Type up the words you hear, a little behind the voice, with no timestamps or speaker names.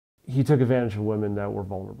he took advantage of women that were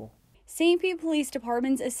vulnerable. St. Pete Police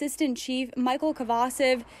Department's Assistant Chief Michael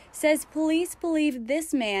Kovacev says police believe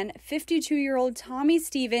this man, 52-year-old Tommy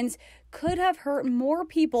Stevens, could have hurt more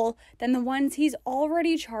people than the ones he's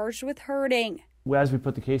already charged with hurting. As we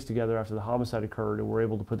put the case together after the homicide occurred and we're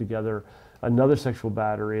able to put together another sexual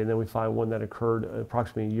battery, and then we find one that occurred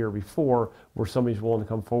approximately a year before where somebody's willing to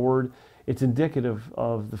come forward, it's indicative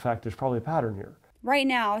of the fact there's probably a pattern here. Right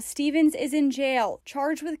now, Stevens is in jail,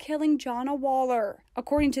 charged with killing Jonna Waller.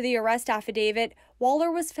 According to the arrest affidavit,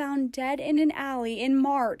 Waller was found dead in an alley in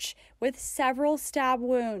March with several stab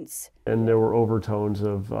wounds. And there were overtones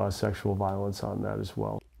of sexual violence on that as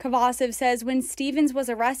well. Kovacev says when Stevens was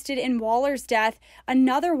arrested in Waller's death,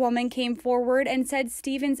 another woman came forward and said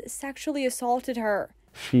Stevens sexually assaulted her.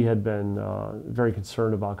 She had been very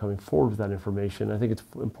concerned about coming forward with that information. I think it's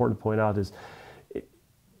important to point out is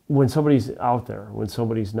when somebody's out there, when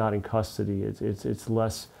somebody's not in custody, it's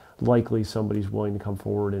less likely somebody's willing to come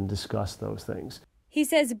forward and discuss those things. He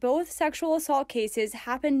says both sexual assault cases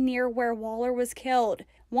happened near where Waller was killed,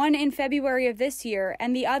 one in February of this year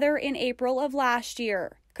and the other in April of last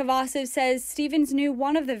year. Kovacev says Stevens knew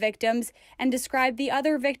one of the victims and described the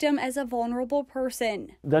other victim as a vulnerable person.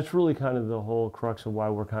 That's really kind of the whole crux of why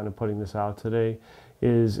we're kind of putting this out today,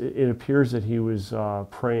 is it appears that he was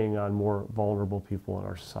preying on more vulnerable people in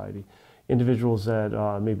our society. Individuals that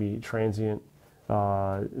may be transient,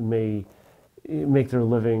 may make their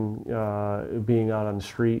living being out on the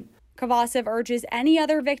street. Kovacev urges any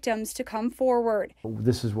other victims to come forward.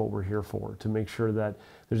 This is what we're here for, to make sure that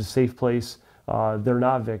there's a safe place. They're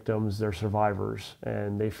not victims, they're survivors,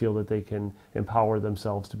 and they feel that they can empower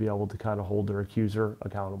themselves to be able to kind of hold their accuser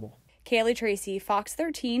accountable. Kaylee Tracy, Fox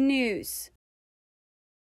 13 News.